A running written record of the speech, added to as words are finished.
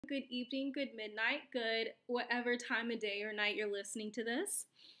good evening, good midnight, good whatever time of day or night you're listening to this.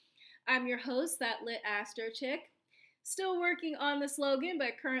 I'm your host, That Lit Astro Chick. Still working on the slogan,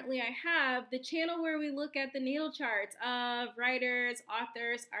 but currently I have the channel where we look at the natal charts of writers,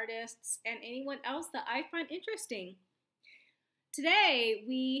 authors, artists, and anyone else that I find interesting. Today,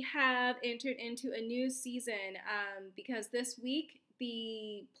 we have entered into a new season because this week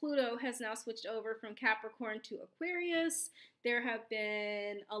the Pluto has now switched over from Capricorn to Aquarius. There have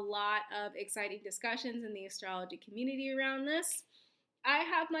been a lot of exciting discussions in the astrology community around this. I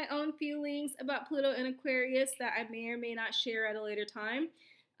have my own feelings about Pluto and Aquarius that I may or may not share at a later time.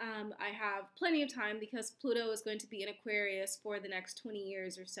 I have plenty of time because Pluto is going to be in Aquarius for the next 20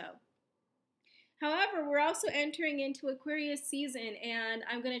 years or so. However, we're also entering into Aquarius season, and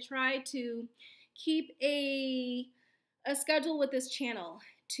I'm going to try to keep a schedule with this channel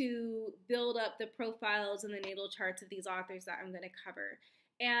to build up the profiles and the natal charts of these authors that I'm going to cover.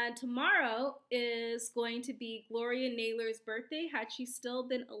 And tomorrow is going to be Gloria Naylor's birthday. Had she still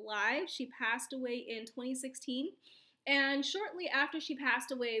been alive, she passed away in 2016. And shortly after she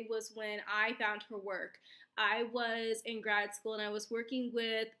passed away was when I found her work. I was in grad school and I was working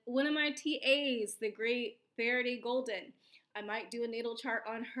with one of my TAs, the great Faraday Golden. I might do a natal chart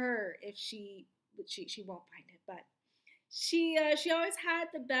on her if she won't find it, but she always had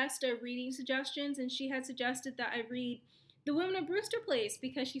the best reading suggestions, and she had suggested that I read The Women of Brewster Place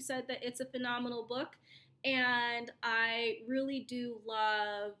because she said that it's a phenomenal book, and I really do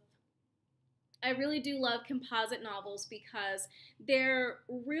love composite novels because they're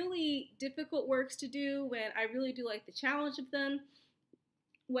really difficult works to do, and I really do like the challenge of them.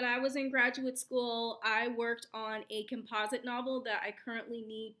 When I was in graduate school, I worked on a composite novel that I currently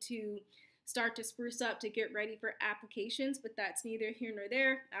need to start to spruce up to get ready for applications, but that's neither here nor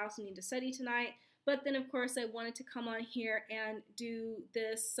there. I also need to study tonight. But then, of course, I wanted to come on here and do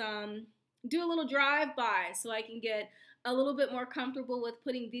this, do a little drive-by so I can get a little bit more comfortable with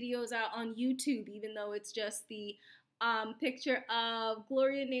putting videos out on YouTube, even though it's just the picture of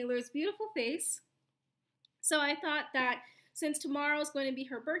Gloria Naylor's beautiful face. So I thought that since tomorrow is going to be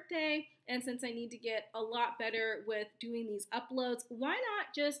her birthday, and since I need to get a lot better with doing these uploads, why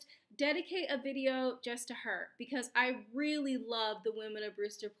not just dedicate a video just to her? Because I really love The Women of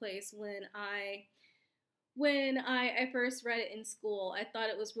Brewster Place when I first read it in school. I thought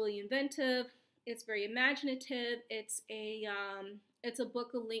it was really inventive. It's very imaginative. It's a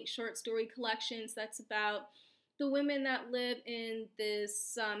book of linked short story collections that's about the women that live in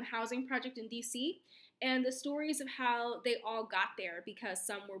this housing project in DC, and the stories of how they all got there, because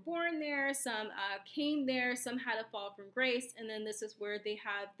some were born there, some came there, some had a fall from grace, and then this is where they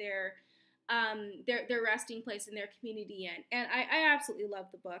have their resting place in their community in. And I absolutely love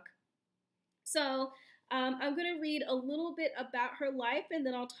the book. So I'm going to read a little bit about her life, and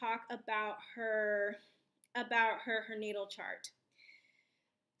then I'll talk about her natal chart.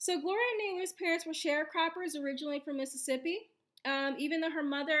 So Gloria Naylor's parents were sharecroppers originally from Mississippi. Even though her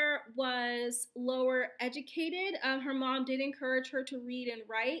mother was lower educated, her mom did encourage her to read and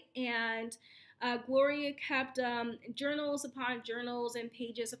write, and Gloria kept journals upon journals and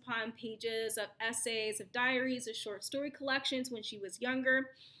pages upon pages of essays, of diaries, of short story collections when she was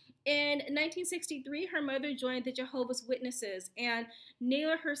younger. In 1963, her mother joined the Jehovah's Witnesses, and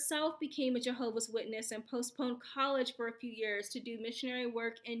Naylor herself became a Jehovah's Witness and postponed college for a few years to do missionary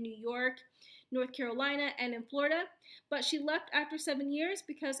work in New York, North Carolina, and in Florida. But she left after 7 years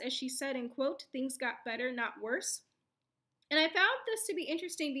because, as she said, in quote, things got better, not worse. And I found this to be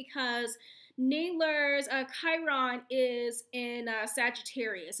interesting because Naylor's Chiron is in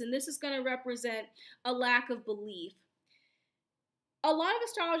Sagittarius, and this is going to represent a lack of belief. A lot of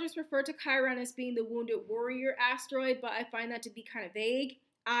astrologers refer to Chiron as being the wounded warrior asteroid, but I find that to be kind of vague.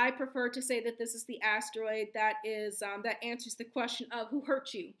 I prefer to say that this is the asteroid that answers the question of who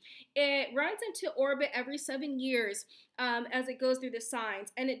hurt you. It runs into orbit every 7 years as it goes through the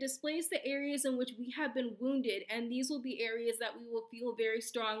signs, and it displays the areas in which we have been wounded, and these will be areas that we will feel very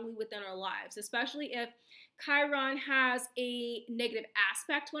strongly within our lives, especially if Chiron has a negative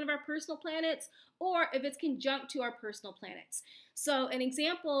aspect to one of our personal planets, or if it's conjunct to our personal planets. So an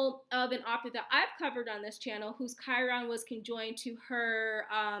example of an author that I've covered on this channel whose Chiron was conjoined to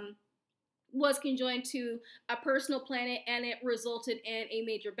a personal planet, and it resulted in a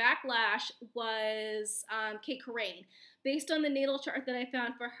major backlash, was Kate Corain. Based on the natal chart that I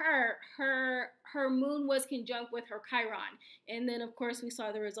found for her moon was conjunct with her Chiron, and then of course we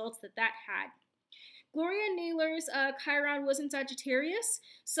saw the results that had. Gloria Naylor's Chiron was in Sagittarius,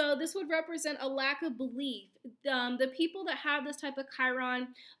 so this would represent a lack of belief. The people that have this type of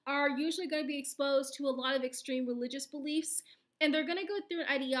Chiron are usually going to be exposed to a lot of extreme religious beliefs, and they're going to go through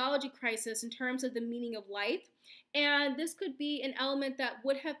an ideology crisis in terms of the meaning of life. And this could be an element that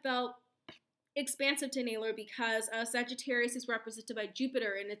would have felt expansive to Naylor because Sagittarius is represented by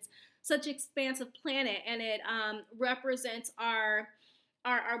Jupiter, and it's such an expansive planet, and it represents our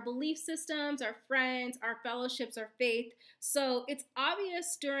belief systems, our friends, our fellowships, our faith. So it's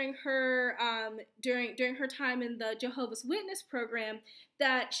obvious during her during her time in the Jehovah's Witness program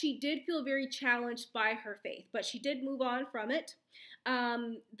that she did feel very challenged by her faith, but she did move on from it.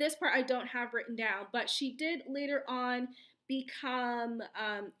 This part I don't have written down, but she did later on become,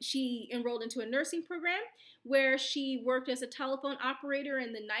 she enrolled into a nursing program where she worked as a telephone operator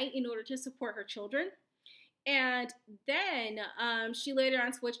in the night in order to support her children. And then she later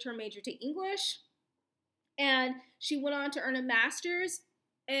on switched her major to English, and she went on to earn a master's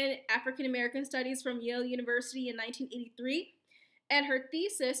in African American Studies from Yale University in 1983. And her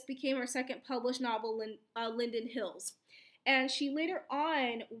thesis became her second published novel, Linden Hills. And she later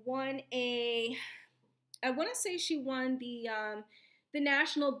on won I want to say she won the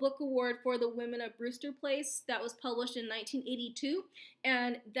National Book Award for The Women of Brewster Place that was published in 1982,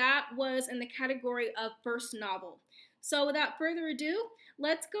 and that was in the category of first novel. So without further ado,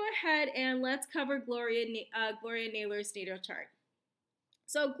 let's go ahead and let's cover Gloria Naylor's natal chart.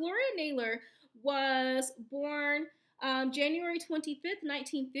 So Gloria Naylor was born January 25th,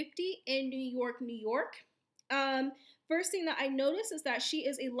 1950 in New York, New York. First thing that I notice is that she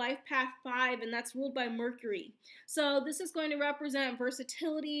is a life path 5, and that's ruled by Mercury. So this is going to represent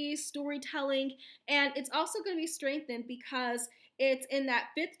versatility, storytelling, and it's also going to be strengthened because it's in that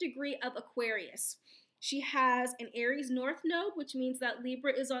 5th degree of Aquarius. She has an Aries North node, which means that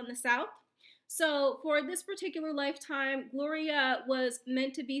Libra is on the south. So for this particular lifetime, Gloria was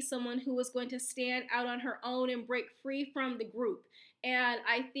meant to be someone who was going to stand out on her own and break free from the group. And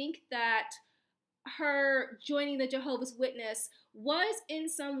I think that her joining the Jehovah's Witness was in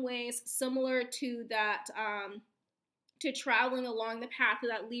some ways similar to that, to traveling along the path of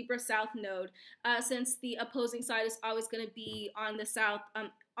that Libra South node, since the opposing side is always going to be on the south, on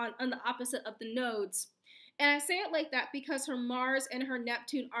the opposite of the nodes. And I say it like that because her Mars and her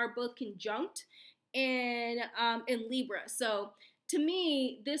Neptune are both conjunct in Libra. So to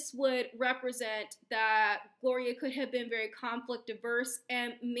me, this would represent that Gloria could have been very conflict averse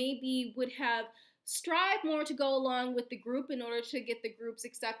and maybe would have strived more to go along with the group in order to get the group's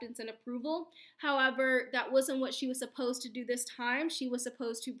acceptance and approval. However, that wasn't what she was supposed to do this time. She was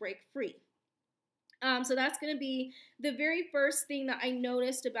supposed to break free. So that's going to be the very first thing that I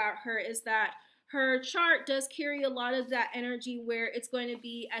noticed about her, is that her chart does carry a lot of that energy where it's going to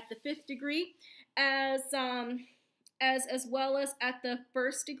be at the 5th degree as well as at the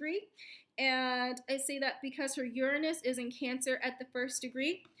 1st degree. And I say that because her Uranus is in Cancer at the 1st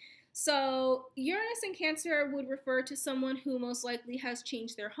degree. So Uranus in Cancer would refer to someone who most likely has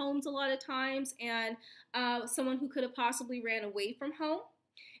changed their homes a lot of times, and someone who could have possibly ran away from home.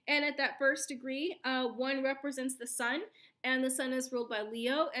 And at that 1st degree, 1 represents the sun, and the sun is ruled by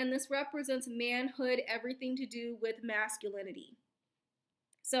Leo, and this represents manhood, everything to do with masculinity.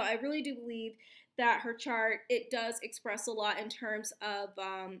 So I really do believe that her chart, it does express a lot in terms of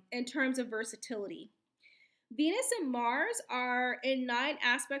versatility. Venus and Mars are in 9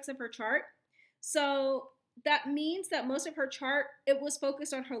 aspects of her chart. So that means that most of her chart, it was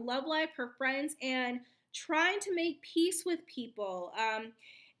focused on her love life, her friends, and trying to make peace with people.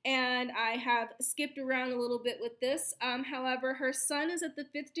 And I have skipped around a little bit with this. However, her sun is at the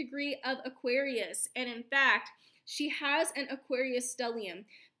 5th degree of Aquarius. And in fact, she has an Aquarius stellium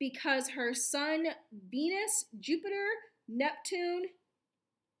because her sun, Venus, Jupiter, Neptune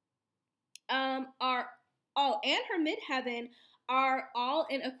and her midheaven are all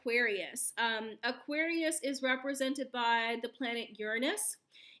in Aquarius. Aquarius is represented by the planet Uranus.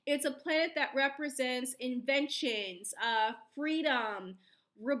 It's a planet that represents inventions, freedom,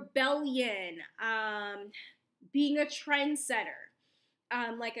 rebellion, being a trendsetter.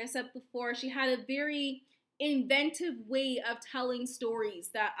 Like I said before, she had a very inventive way of telling stories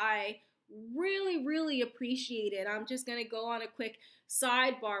that I really, really appreciated. I'm just going to go on a quick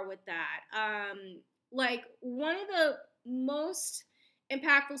sidebar with that. Like, one of the most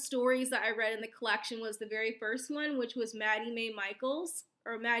impactful stories that I read in the collection was the very first one, which was Maddie Michael.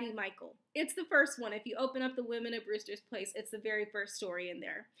 It's the first one. If you open up the Women of Brewster's Place, it's the very first story in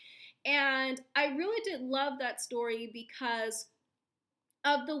there. And I really did love that story because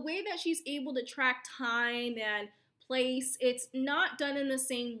of the way that she's able to track time and place. It's not done in the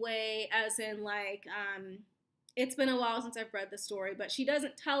same way as in, like, it's been a while since I've read the story, but she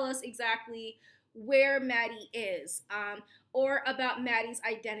doesn't tell us exactly where Maddie is, or about Maddie's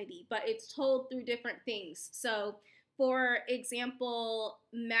identity, but it's told through different things. So For example,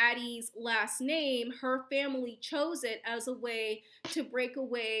 Maddie's last name, her family chose it as a way to break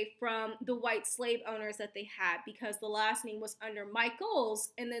away from the white slave owners that they had because the last name was under Michael's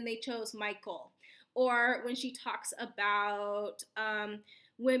and then they chose Michael. Or when she talks about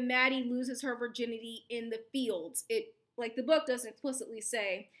when Maddie loses her virginity in the fields, it like the book doesn't explicitly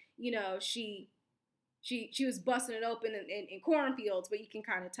say, you know, she was busting it open in cornfields, but you can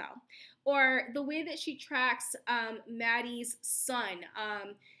kind of tell. Or the way that she tracks Maddie's son,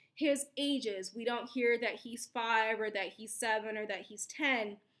 his ages. We don't hear that he's 5 or that he's 7 or that he's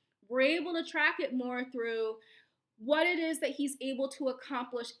 10. We're able to track it more through what it is that he's able to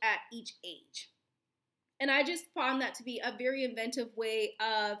accomplish at each age. And I just found that to be a very inventive way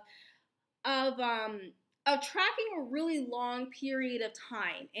of tracking a really long period of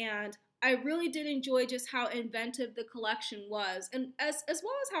time. And I really did enjoy just how inventive the collection was, and as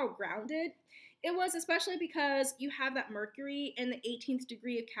well as how grounded it was, especially because you have that Mercury in the 18th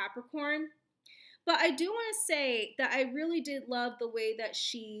degree of Capricorn. But I do want to say that I really did love the way that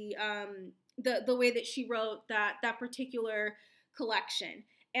she the way that she wrote that particular collection.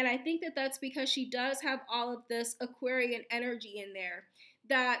 And I think that that's because she does have all of this Aquarian energy in there.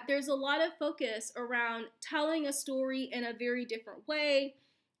 That there's a lot of focus around telling a story in a very different way,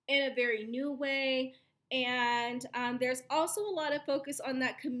 in a very new way. And there's also a lot of focus on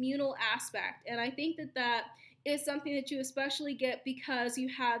that communal aspect. And I think that that is something that you especially get because you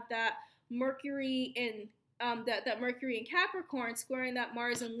have that Mercury in that Mercury in Capricorn squaring that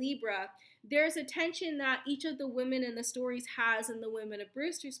Mars in Libra. There's a tension that each of the women in the stories has in the Women of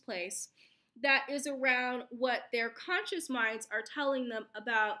Brewster's Place that is around what their conscious minds are telling them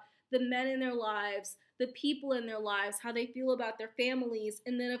about the men in their lives, the people in their lives, how they feel about their families,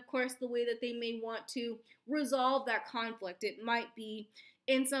 and then, of course, the way that they may want to resolve that conflict. It might be,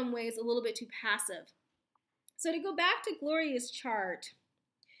 in some ways, a little bit too passive. So to go back to Gloria's chart,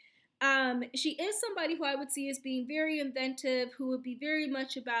 she is somebody who I would see as being very inventive, who would be very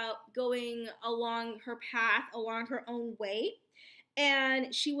much about going along her path, along her own way.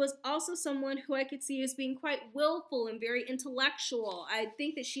 And she was also someone who I could see as being quite willful and very intellectual. I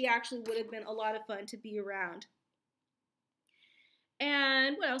think that she actually would have been a lot of fun to be around.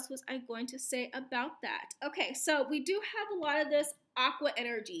 And what else was I going to say about that? Okay, so we do have a lot of this aqua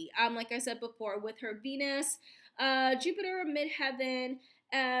energy, like I said before, with her Venus, Jupiter midheaven,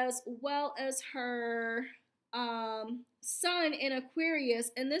 as well as her Sun in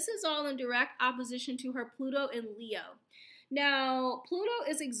Aquarius. And this is all in direct opposition to her Pluto in Leo. Now, Pluto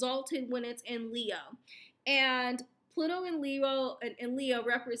is exalted when it's in Leo, and Pluto in Leo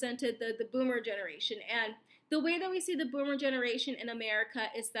represented the boomer generation. And the way that we see the boomer generation in America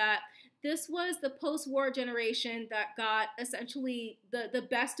is that this was the post-war generation that got essentially the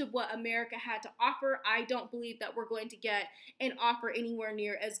best of what America had to offer. I don't believe that we're going to get an offer anywhere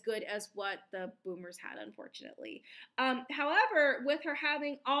near as good as what the boomers had, unfortunately. However, with her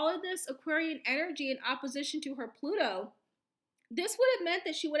having all of this Aquarian energy in opposition to her Pluto, this would have meant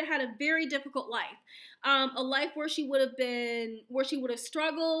that she would have had a very difficult life, a life where she would have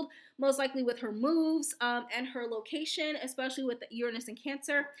struggled, most likely with her moves and her location, especially with the Uranus and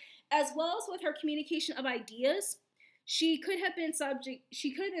Cancer, as well as with her communication of ideas. She could have been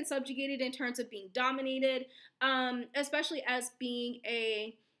subjugated in terms of being dominated, especially as being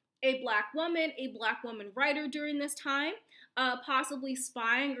a black woman writer during this time, possibly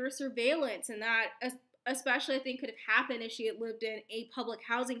spying or surveillance, and that especially I think could have happened if she had lived in a public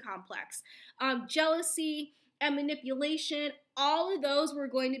housing complex. Jealousy and manipulation, all of those were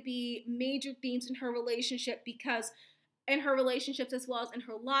going to be major themes in her relationship in her relationships as well as in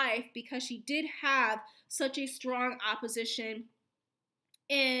her life, because she did have such a strong opposition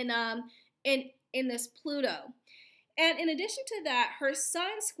in this Pluto. And in addition to that, her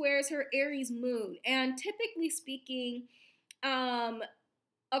Sun squares her Aries moon, and typically speaking,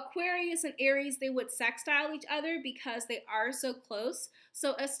 Aquarius and Aries, they would sextile each other because they are so close.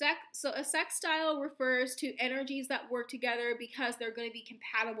 So a sextile refers to energies that work together because they're going to be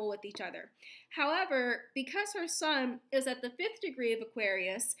compatible with each other. However, because her Sun is at the 5th degree of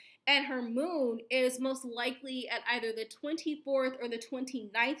Aquarius and her moon is most likely at either the 24th or the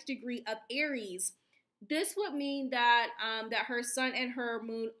 29th degree of Aries, this would mean that that her Sun and her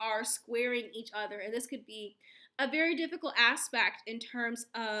moon are squaring each other, and this could be a very difficult aspect in terms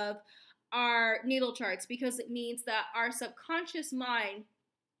of our natal charts, because it means that our subconscious mind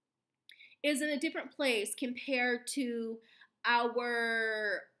is in a different place compared to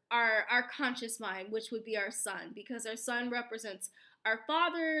our conscious mind, which would be our Sun, because our Sun represents our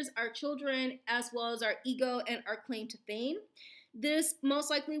fathers, our children, as well as our ego and our claim to fame. This most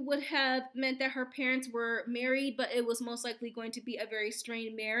likely would have meant that her parents were married, but it was most likely going to be a very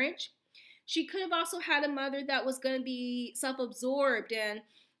strained marriage. She could have also had a mother that was going to be self absorbed, and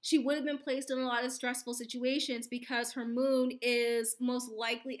she would have been placed in a lot of stressful situations because her moon is most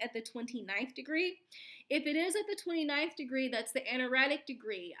likely at the 29th degree. If it is at the 29th degree, that's the anaretic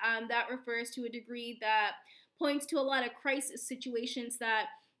degree. That refers to a degree that points to a lot of crisis situations that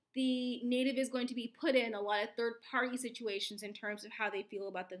the native is going to be put in, a lot of third party situations in terms of how they feel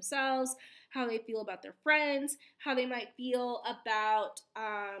about themselves, how they feel about their friends, how they might feel about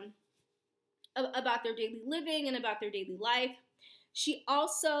their daily living and about their daily life. She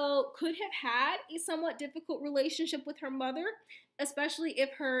also could have had a somewhat difficult relationship with her mother, especially if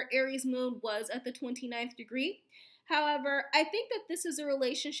her Aries moon was at the 29th degree. However, I think that this is a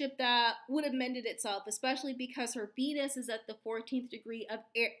relationship that would have mended itself, especially because her Venus is at the 14th degree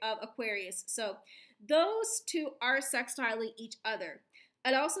of Aquarius. So those two are sextiling each other.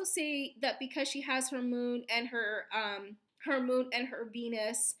 I'd also say that because she has her moon and her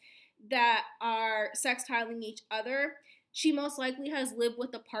Venus that are sextiling each other, she most likely has lived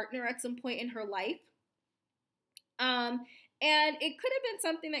with a partner at some point in her life. And it could have been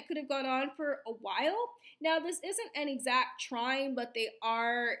something that could have gone on for a while. Now, this isn't an exact trine, but they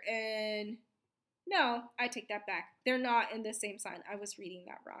are in. No, I take that back. They're not in the same sign. I was reading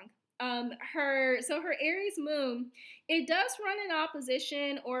that wrong. Her Aries moon, it does run in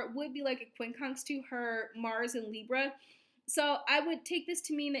opposition, or it would be like a quincunx to her Mars in Libra. So I would take this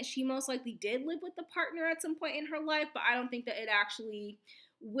to mean that she most likely did live with a partner at some point in her life, but I don't think that it actually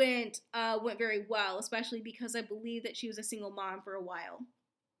went very well, especially because I believe that she was a single mom for a while.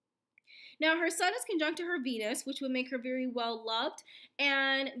 Now, her sun is conjunct to her Venus, which would make her very well loved.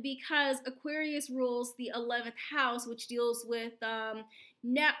 And because Aquarius rules the 11th house, which deals with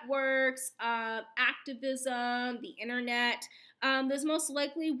networks, activism, the internet, this most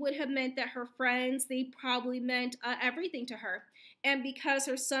likely would have meant that her friends, they probably meant everything to her. And because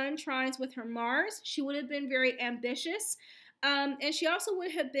her sun trines with her Mars, she would have been very ambitious. And she also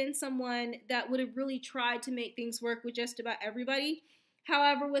would have been someone that would have really tried to make things work with just about everybody.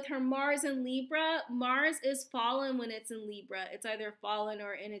 However, with her Mars in Libra, Mars is fallen when it's in Libra. It's either fallen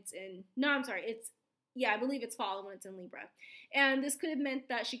or I believe it's fallen when it's in Libra. And this could have meant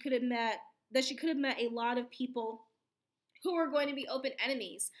that she could have met a lot of people who are going to be open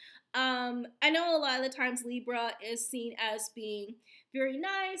enemies. I know a lot of the times Libra is seen as being very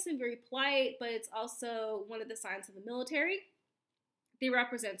nice and very polite, but it's also one of the signs of the military. They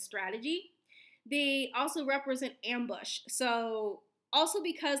represent strategy. They also represent ambush. So also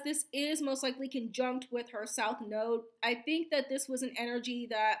because this is most likely conjunct with her South Node, I think that this was an energy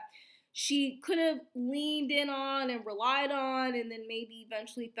that she could have leaned in on and relied on, and then maybe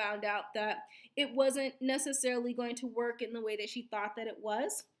eventually found out that it wasn't necessarily going to work in the way that she thought that it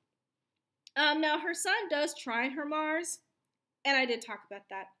was. Now, her sun does trine her Mars, and I did talk about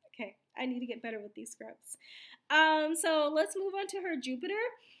that. Okay, I need to get better with these scripts. So let's move on to her Jupiter.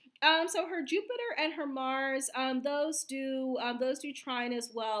 So her Jupiter and her Mars, those do trine as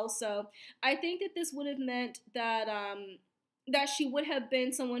well. So I think that this would have meant that that she would have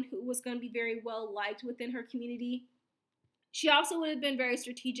been someone who was going to be very well liked within her community. She also would have been very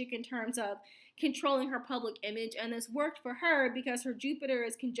strategic in terms of controlling her public image, and this worked for her because her Jupiter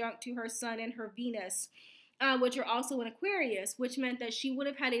is conjunct to her Sun and her Venus, which are also in Aquarius, which meant that she would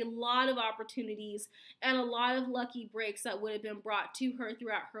have had a lot of opportunities and a lot of lucky breaks that would have been brought to her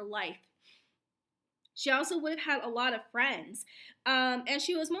throughout her life. She also would have had a lot of friends, and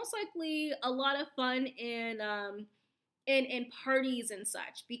she was most likely a lot of fun in parties and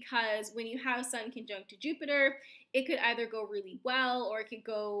such, because when you have Sun conjunct to Jupiter, it could either go really well or it could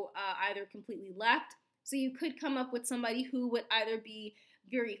go either completely left. So you could come up with somebody who would either be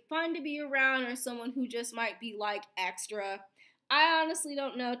very fun to be around or someone who just might be like extra. I honestly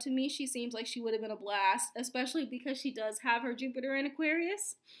don't know. To me, she seems like she would have been a blast, especially because she does have her Jupiter in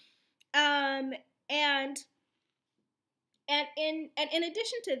Aquarius. And in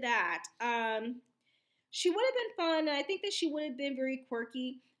addition to that, she would have been fun, and I think that she would have been very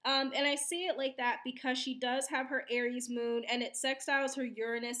quirky. And I say it like that because she does have her Aries moon, and it sextiles her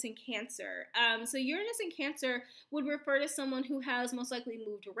Uranus in Cancer. So Uranus in Cancer would refer to someone who has most likely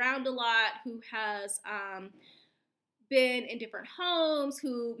moved around a lot, who has been in different homes,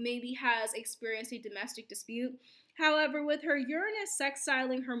 who maybe has experienced a domestic dispute. However, with her Uranus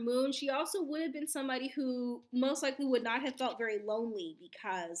sextiling her moon, she also would have been somebody who most likely would not have felt very lonely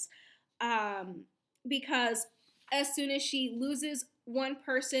because as soon as she loses one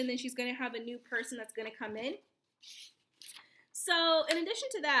person, then she's going to have a new person that's going to come in. So, in addition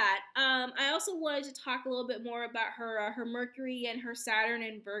to that, I also wanted to talk a little bit more about her Mercury and her Saturn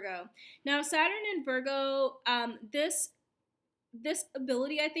in Virgo. Now, Saturn in Virgo, this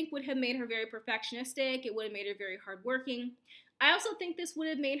ability I think would have made her very perfectionistic. It would have made her very hardworking. I also think this would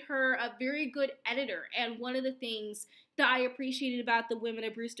have made her a very good editor. And one of the things that I appreciated about The Women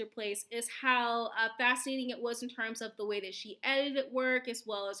of Brewster Place is how fascinating it was in terms of the way that she edited work, as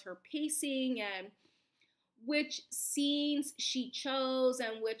well as her pacing and which scenes she chose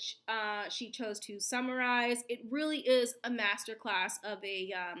and which she chose to summarize. It really is a masterclass of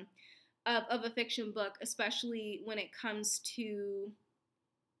a fiction book, especially when it comes to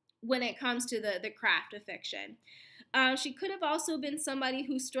the craft of fiction. She could have also been somebody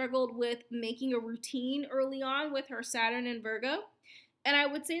who struggled with making a routine early on with her Saturn and Virgo. And I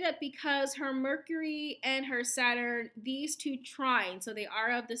would say that because her Mercury and her Saturn, these two trine, so they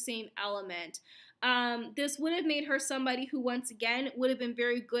are of the same element, this would have made her somebody who, once again, would have been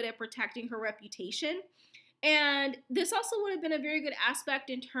very good at protecting her reputation. And this also would have been a very good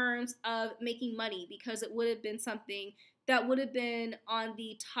aspect in terms of making money, because it would have been something that would have been on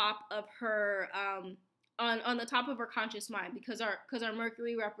the top of her on the top of her conscious mind, because our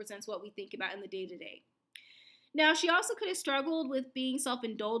Mercury represents what we think about in the day to day. Now, she also could have struggled with being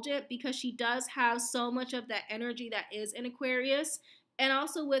self-indulgent, because she does have so much of that energy that is in Aquarius. And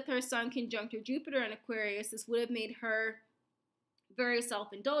also with her Sun conjunct Jupiter in Aquarius, this would have made her very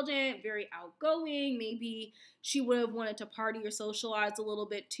self-indulgent, very outgoing. Maybe she would have wanted to party or socialize a little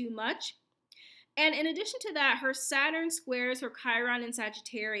bit too much. And in addition to that, her Saturn squares her Chiron in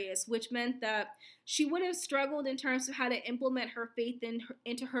Sagittarius, which meant that she would have struggled in terms of how to implement her faith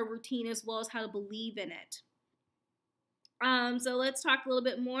into her routine, as well as how to believe in it. So let's talk a little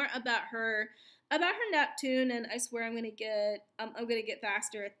bit more about her Neptune, and I swear I'm gonna get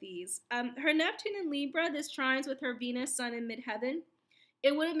faster at these. Her Neptune in Libra, this trines with her Venus, Sun in midheaven.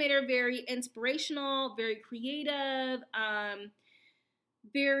 It would have made her very inspirational, very creative,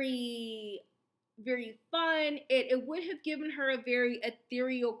 very fun. It would have given her a very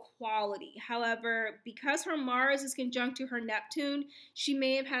ethereal quality. However, because her Mars is conjunct to her Neptune, she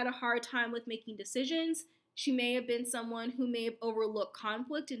may have had a hard time with making decisions. She may have been someone who may have overlooked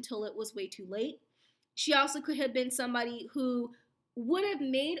conflict until it was way too late. She also could have been somebody who would have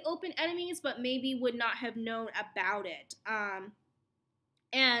made open enemies, but maybe would not have known about it.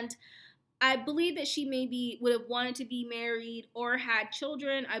 And I believe that she maybe would have wanted to be married or had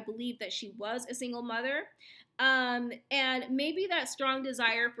children. I believe that she was a single mother. And maybe that strong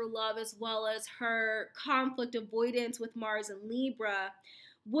desire for love, as well as her conflict avoidance with Mars and Libra,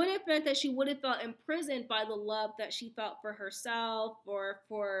 would have meant that she would have felt imprisoned by the love that she felt for herself, or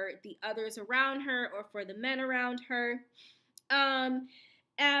for the others around her, or for the men around her.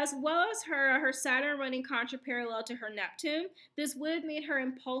 As well as her Saturn running contra-parallel to her Neptune, this would have made her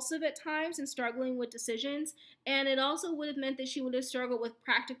impulsive at times and struggling with decisions, and it also would have meant that she would have struggled with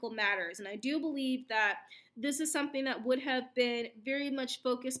practical matters. And I do believe that this is something that would have been very much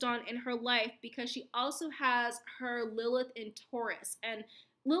focused on in her life, because she also has her Lilith in Taurus. And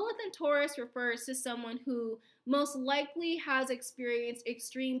Lilith in Taurus refers to someone who most likely has experienced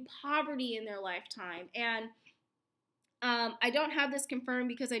extreme poverty in their lifetime. And I don't have this confirmed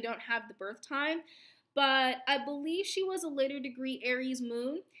because I don't have the birth time, but I believe she was a later degree Aries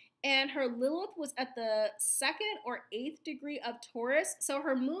moon, and her Lilith was at the 2nd or 8th degree of Taurus. So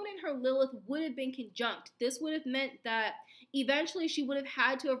her moon and her Lilith would have been conjunct. This would have meant that eventually she would have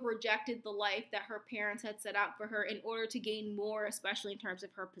had to have rejected the life that her parents had set out for her in order to gain more, especially in terms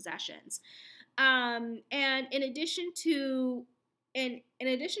of her possessions. And in addition to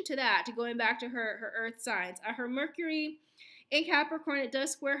that, to going back to her Earth signs, her Mercury in Capricorn, it does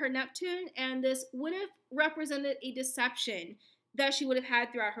square her Neptune, and this would have represented a deception that she would have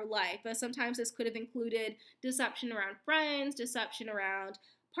had throughout her life. But sometimes this could have included deception around friends, deception around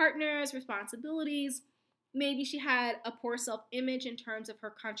partners, responsibilities. Maybe she had a poor self-image in terms of her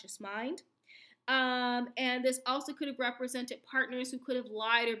conscious mind. And this also could have represented partners who could have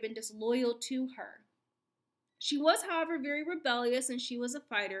lied or been disloyal to her. She was, however, very rebellious, and she was a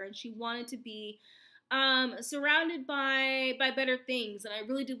fighter, and she wanted to be surrounded by better things. And I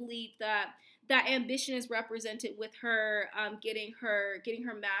really do believe that ambition is represented with her getting her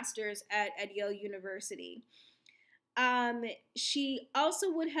master's at Yale University. She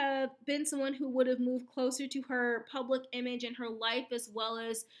also would have been someone who would have moved closer to her public image in her life, as well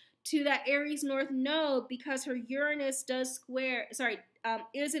as to that Aries North node, because her Uranus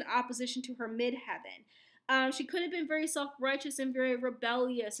is in opposition to her midheaven. She could have been very self-righteous and very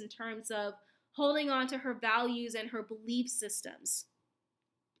rebellious in terms of holding on to her values and her belief systems.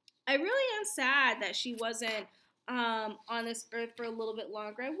 I really am sad that she wasn't on this earth for a little bit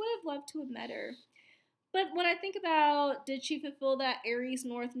longer. I would have loved to have met her. But when I think about did she fulfill that Aries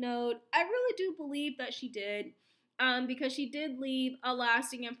North node, I really do believe that she did. Because she did leave a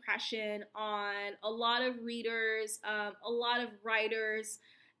lasting impression on a lot of readers, a lot of writers,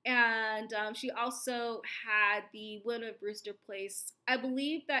 and she also had the Women of Brewster Place. I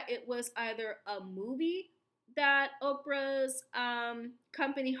believe that it was either a movie that Oprah's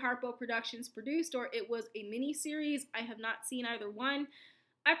company Harpo Productions produced, or it was a mini series. I have not seen either one.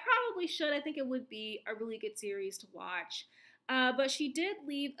 I probably should. I think it would be a really good series to watch. But she did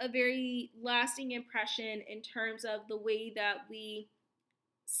leave a very lasting impression in terms of the way that we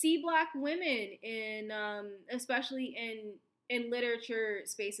see Black women in, especially in literature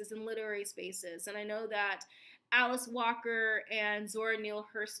spaces and literary spaces. And I know that Alice Walker and Zora Neale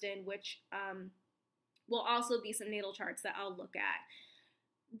Hurston, which will also be some natal charts that I'll look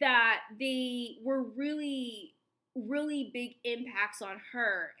at, that they were really big impacts on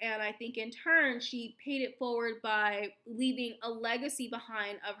her. And I think in turn, she paid it forward by leaving a legacy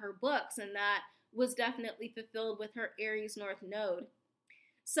behind of her books. And that was definitely fulfilled with her Aries North node.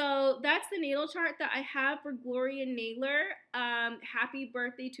 So that's the natal chart that I have for Gloria Naylor. Happy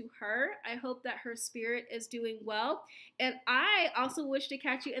birthday to her. I hope that her spirit is doing well. And I also wish to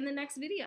catch you in the next video.